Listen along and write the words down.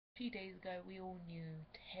few days ago we all knew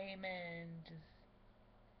Taemin just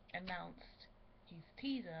announced his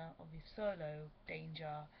teaser of his solo,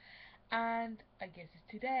 Danger, and I guess it's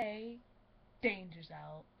today, Danger's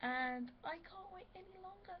out, and I can't wait any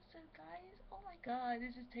longer. So guys, oh my god,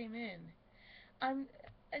 this is Taemin.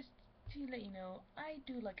 As to let you know, I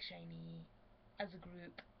do like SHINee as a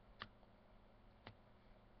group.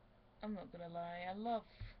 I'm not gonna lie, I love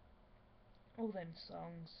all them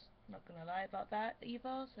songs. Not gonna lie about that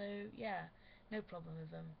either, so yeah, no problem with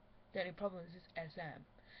them. The only problem is SM.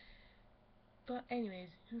 But anyways,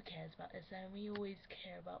 who cares about SM? We always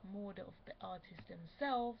care about more of the artists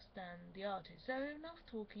themselves than the artist. So enough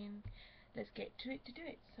talking, let's get to it to do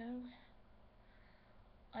it. So,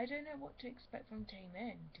 I don't know what to expect from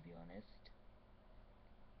Taemin, to be honest.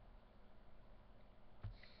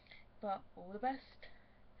 But all the best.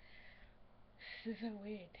 This is so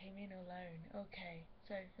weird, Taemin alone. Okay,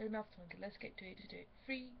 so enough talking, let's get to it to do it.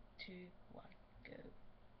 3, 2, 1, go.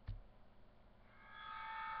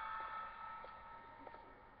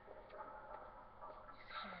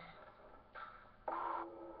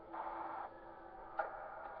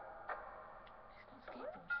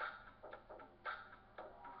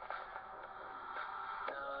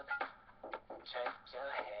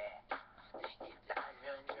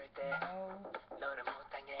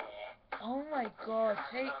 Oh my god,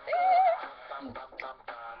 take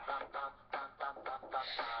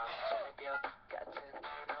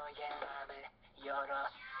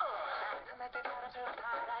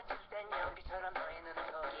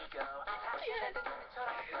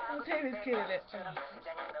Oh, Taemin's killing it.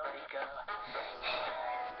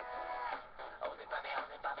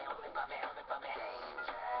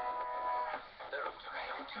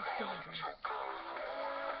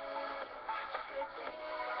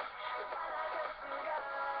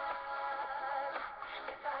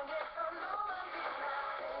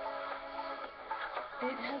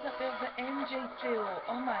 It has a bit of the MJ feel.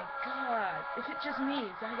 Oh my god. Is it just me?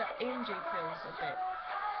 It has that MJ feels a bit.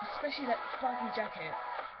 Especially that sparkly jacket.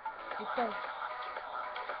 It does.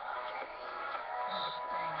 Oh,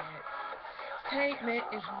 dang it. Taemin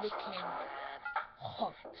is looking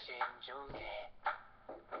hot.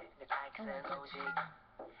 Oh my god, Taemin.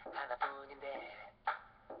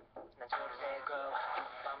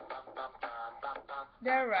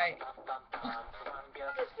 They're right.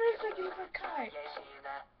 This feels like he's a Kai.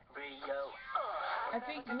 I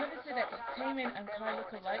think whoever said that Taemin and Kai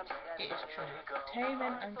look alike, it is true.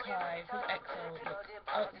 Taemin and Kai from EXO look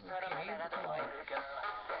alike.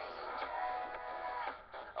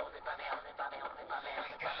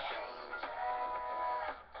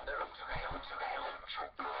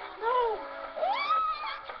 No!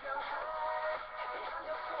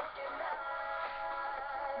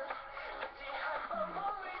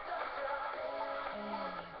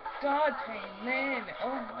 God, Taemin!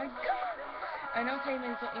 Oh my god! I know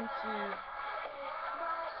Taemin is not into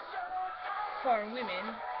foreign women,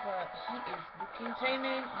 but he is looking.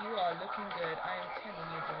 Taemin, you are looking good. I am telling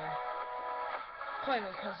you, boy. Can't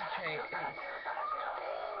even concentrate.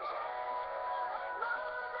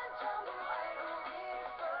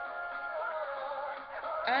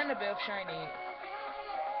 And a bit of SHINee.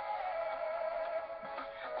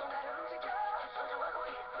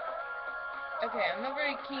 Okay, I'm not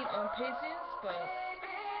very keen on piercings, but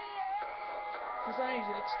for some reason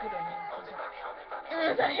it looks good on him.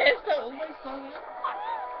 That hairstyle, oh my god.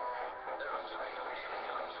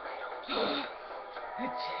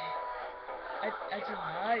 I do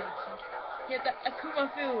like. Yeah, that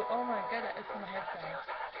Akuma feel. Oh my god, that Akuma hairstyle.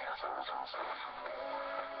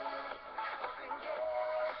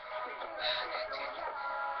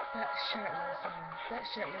 That shirtless man. That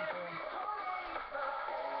shirtless boy.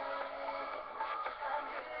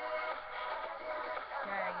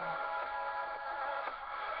 Yeah.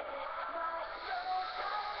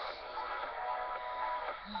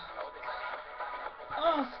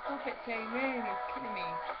 Oh, stop it, Taemin. You're kidding me.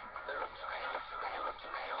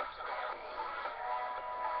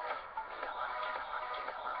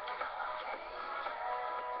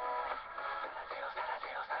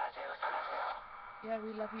 Yeah, we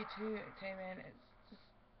love you too, Taemin. It's just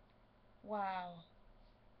wow.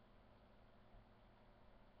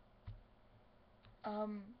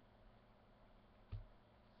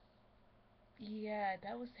 Yeah,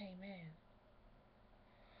 that was Taemin.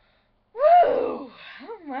 Woo!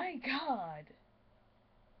 Oh my god.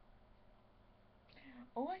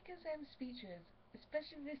 All I can say, I'm speechless.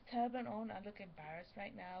 Especially with this turban on, I look embarrassed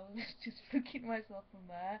right now. Just looking at myself from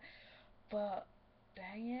there. But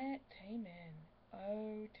dang it, Taemin.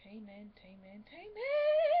 Oh, Taemin.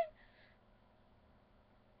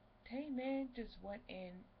 Taemin just went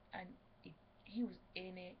in and it, he was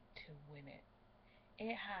in it to win it.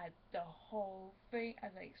 It had the whole thing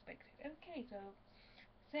as I expected. Okay, so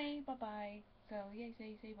say bye bye. So yeah,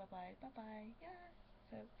 say bye bye, bye bye. Yeah.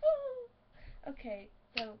 So woo. Okay,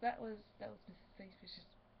 so that was Mrs. Suspicious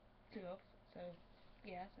flew off. So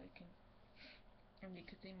yeah, so you can, and you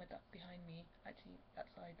can see my duck behind me, actually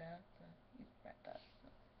outside there. So he's right there. So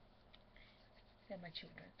they're my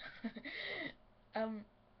children.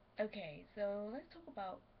 Okay, so let's talk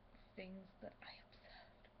about things that I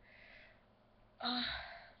observed. Ah,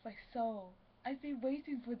 my soul. I've been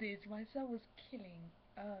waiting for this. My soul was killing.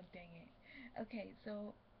 Oh, dang it. Okay,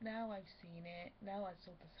 so now I've seen it. Now I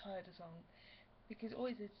sort of heard the song. Because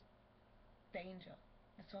always it's danger.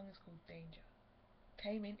 The song is called Danger.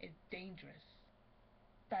 Taemin is dangerous.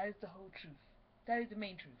 That is the whole truth. That is the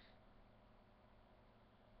main truth.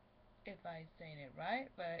 If I'm saying it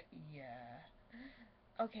right, but yeah.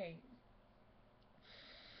 Okay.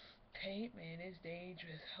 Taemin is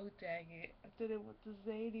dangerous. Oh, dang it. I don't know what to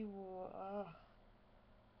say anymore. Oh.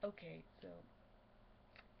 Okay, so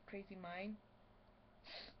Crazy Mind.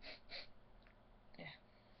 Yeah.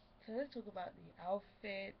 So let's talk about the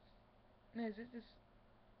outfits. No, is this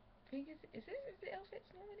I think is the outfits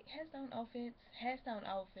normally hairstyle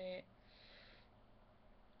outfit,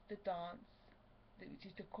 the dance, which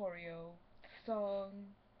is the choreo, the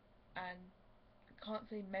song, and I can't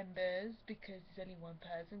say members because there's only one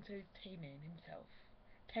person, so Taemin himself.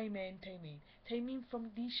 Taemin from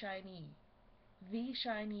the shiny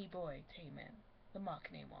boy, Taemin, the mark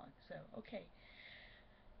name one. So okay,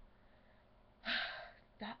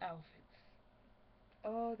 that outfit.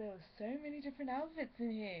 Oh, there were so many different outfits in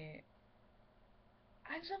here.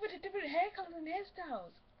 And so many different hair colors and hairstyles.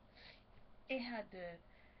 It had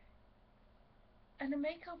and the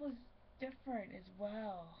makeup was different as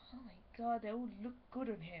well. Oh my god, they all look good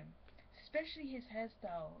on him. Especially his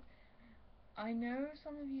hairstyle. I know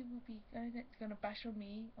some of you will be gonna bash on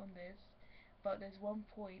me on this, but there's one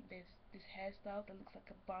point, there's this hairstyle that looks like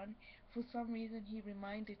a bun. For some reason he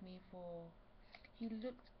reminded me he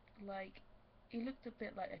looked like, he looked a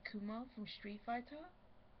bit like Akuma from Street Fighter.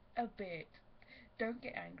 A bit. Don't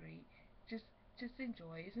get angry. Just just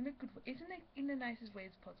enjoy. Isn't it in the nicest way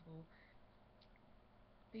as possible?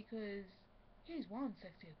 Because he's one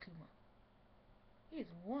sexy Akuma. He's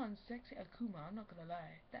one sexy Akuma, I'm not gonna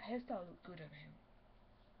lie. That hairstyle looked good on him.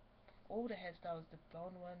 All the hairstyles, the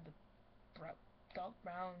blonde one, the dark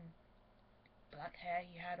brown, black hair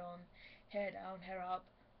he had on, hair down, hair up,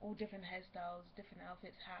 all different hairstyles, different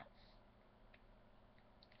outfits, hats.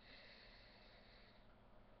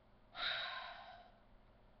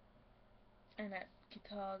 And that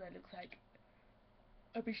guitar that looks like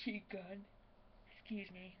a machine gun.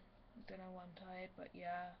 Excuse me. Don't know why I'm tired, but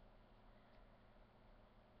yeah.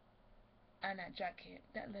 And that jacket,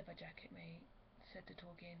 that leather jacket, mate, said the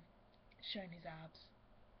talking, showing his abs.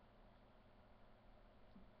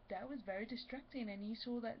 That was very distracting, and you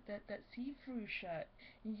saw that see-through shirt,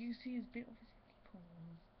 and you see his bit of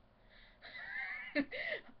his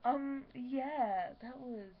nipples. Yeah, that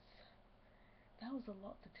was a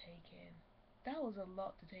lot to take in. That was a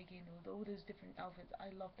lot to take in with all those different outfits.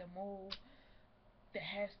 I love them all. The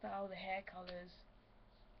hairstyle, the hair colors,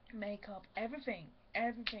 makeup, everything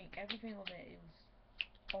of it. It was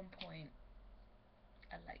on point.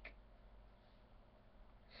 I like.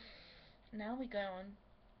 Now we go on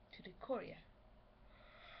to the choreo.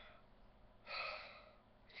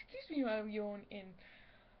 Excuse me while I yawn in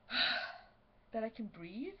that I can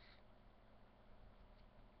breathe.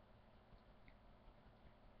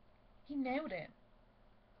 He nailed it.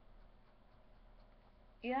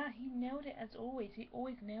 Yeah, he nailed it as always. He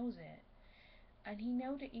always nails it. And he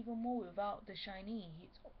nailed it even more without the shiny.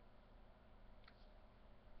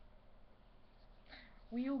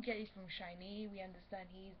 We all get it from Shiny. We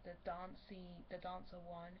understand he's the dancer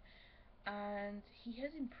one, and he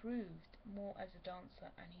has improved more as a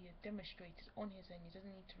dancer, and he has demonstrated on his own. He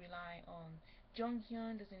doesn't need to rely on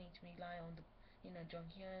Jonghyun. Doesn't need to rely on the,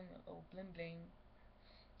 Jonghyun or Bling Bling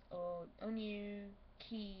or Onyu,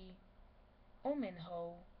 Key, or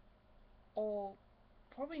Minho, or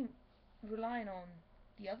probably relying on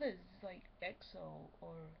the others like EXO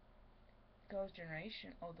or Girls'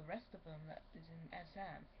 Generation or the rest of them that is in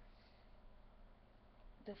SM.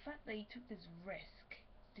 The fact that he took this risk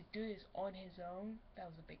to do this on his own,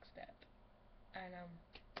 that was a big step. And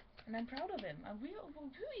I'm proud of him. Who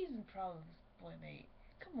isn't proud of this boy, mate?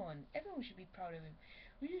 Come on, everyone should be proud of him.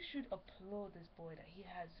 We just should applaud this boy that he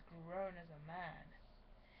has grown as a man.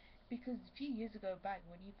 Because a few years ago back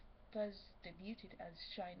when he first debuted as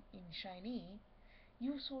in Shiny,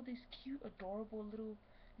 you saw this cute, adorable little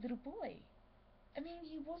boy. I mean,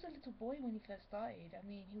 he was a little boy when he first started. I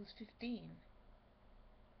mean, he was 15.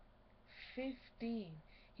 15.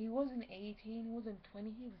 He wasn't 18, he wasn't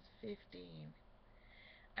 20, he was 15.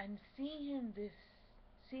 And seeing him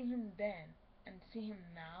then and seeing him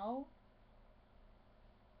now,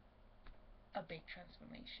 a big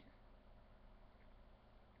transformation.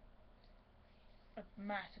 A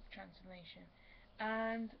massive transformation.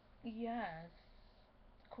 And yes,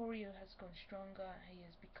 choreo has gone stronger. He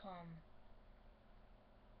has become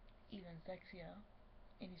even sexier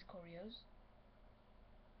in his choreos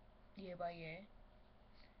year by year.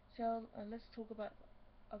 So let's talk about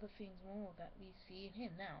other things more that we see in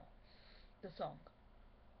him now. The song.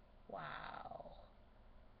 Wow.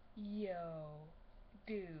 Yo.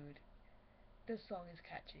 Dude. The song is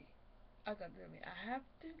catchy. I gotta admit, I have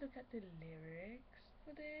to look at the lyrics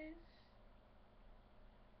for this.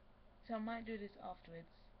 So I might do this afterwards.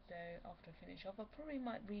 So after I finish off, I probably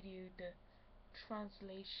might read you the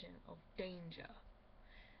translation of Danger.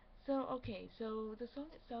 So okay, so the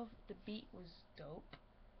song itself, the beat was dope.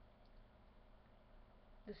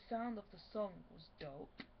 The sound of the song was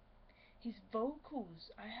dope. His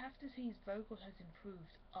vocals, I have to say his vocal has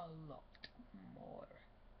improved a lot more.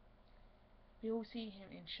 We all see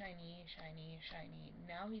him in Shiny, Shiny, Shiny.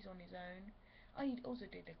 Now he's on his own. Oh, he also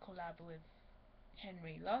did a collab with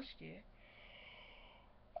Henry last year,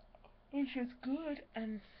 which was good.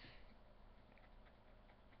 And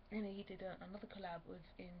he did another collab with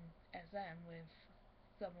in SM with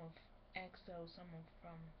some of EXO, some of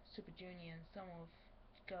from Super Junior, and some of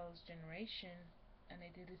Girls' Generation, and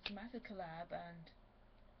they did this massive collab, and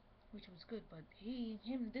which was good. But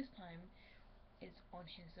him this time is on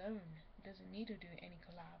his own. He doesn't need to do any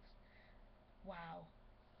collabs. Wow,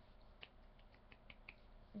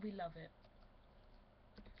 we love it.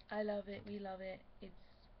 I love it. We love it. It's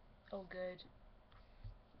all good,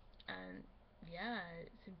 and yeah,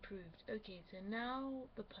 it's improved. Okay, so now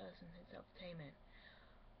the person himself, Taemin.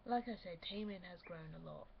 Like I said, Taemin has grown a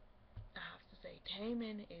lot. I have to say,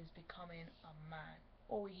 Taemin is becoming a man.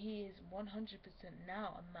 Or he is 100%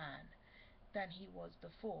 now a man than he was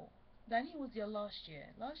before. Than he was your last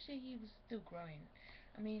year. Last year he was still growing.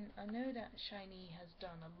 I mean, I know that Shiny has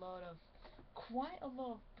done quite a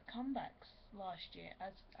lot of comebacks last year.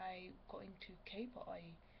 As I got into K-pop,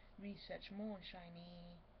 I researched more on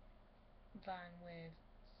Shiny than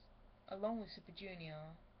along with Super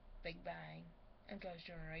Junior, Big Bang, and Girls'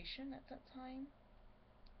 Generation at that time.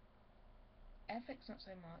 FX not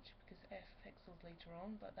so much because FX was later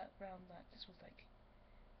on, but this was like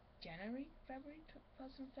January, February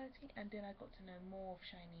 2013, and then I got to know more of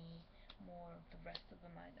Shiny, more of the rest of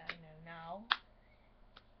them I know now,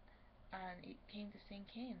 and it came to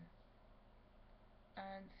sink in.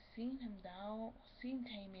 And seeing him now, seeing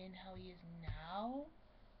Taemin how he is now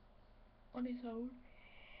on his own,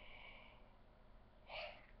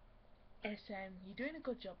 SM, you're doing a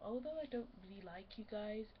good job. Although I don't really like you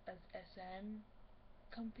guys as SM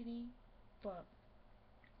company, but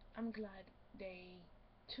I'm glad they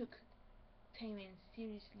took Taemin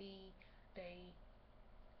seriously. They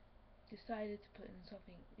decided to put in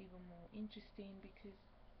something even more interesting because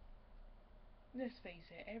let's face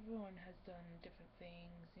it, everyone has done different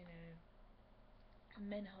things. You know,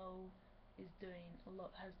 Minho has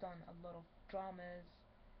done a lot of dramas.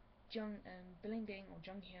 Bling Bing or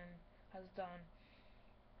Junghyun has done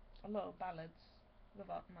a lot of ballads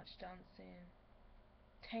without much dancing.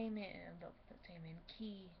 Taemin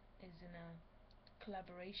Key is in a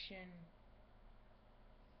collaboration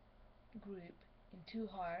group in Two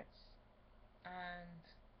Hearts, and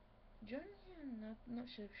Junghyun not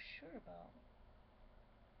so sure about.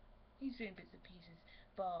 He's doing bits and pieces,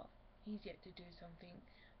 but he's yet to do something.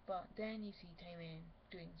 But then you see Taemin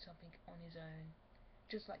doing something on his own,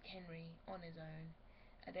 just like Henry on his own,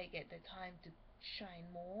 and they get the time to shine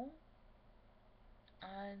more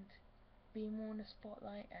and be more in the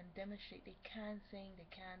spotlight and demonstrate they can sing, they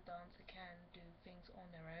can dance, they can do things on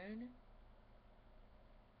their own.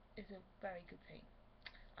 It's a very good thing.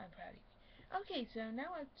 I'm proud of you. Okay, so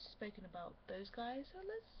now I've spoken about those guys, so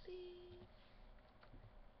let's see.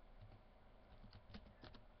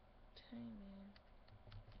 Taemin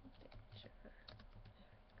Danger.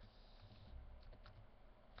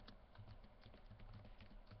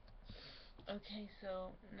 Okay,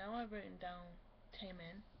 so now I've written down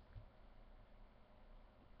Taemin.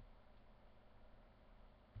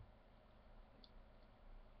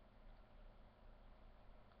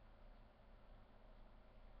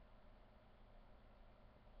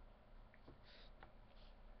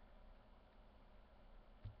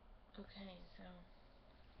 Okay, so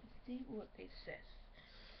let's see what it says.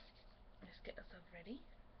 Let's get ourselves ready.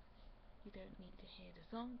 You don't need to hear the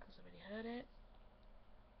song because I already heard it.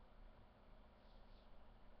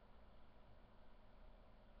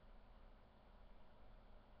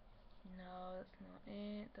 No, that's not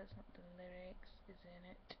it. That's not the lyrics, isn't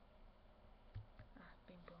it? Ah,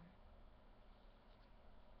 bing bong.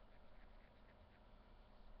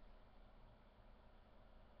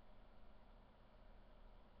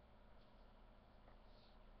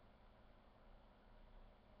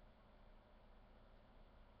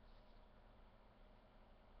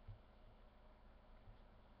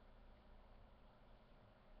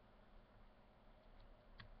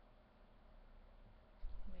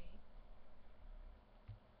 Wait.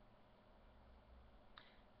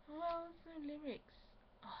 Well, there's no lyrics.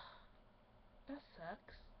 Oh, that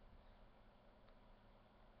sucks.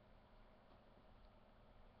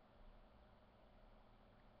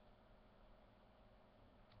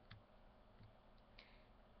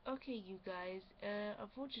 Okay, you guys,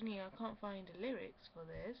 unfortunately I can't find the lyrics for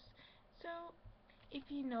this, so if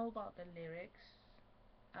you know about the lyrics,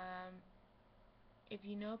 um, if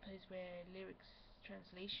you know a place where lyrics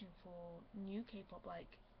translation for new K-pop,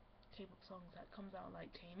 like K-pop songs that comes out like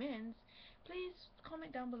Taemin's, please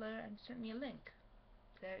comment down below and send me a link.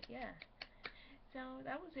 So yeah, so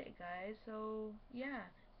that was it guys, so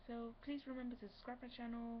yeah. So please remember to subscribe my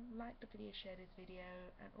channel, like the video, share this video,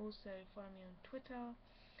 and also follow me on Twitter,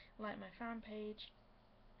 like my fan page,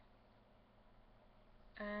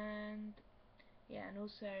 and yeah, and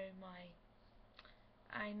also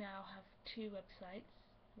I now have two websites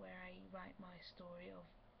where I write my story of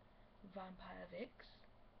Vampire Vix.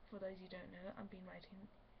 For those who don't know, I've been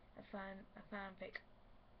writing a fan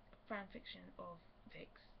fiction of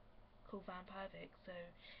Vix called Vampire Vix. So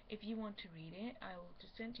if you want to read it, I will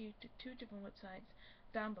just send you to two different websites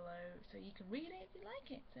down below so you can read it if you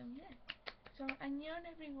like it. So yeah. So annyeong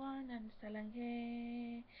everyone and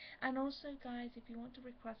salange. And also guys, if you want to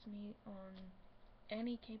request me on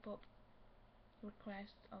any K-pop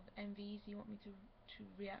requests of MVs you want me to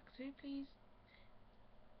react to, please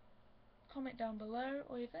comment down below.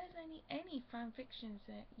 Or if there's any fan fictions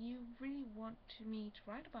that you really want me to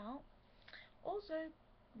write about, also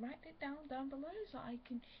write it down below so I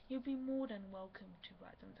can. You'll be more than welcome to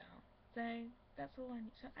write them down. So that's all I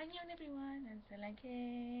need. So annyeong everyone and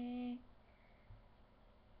salanke.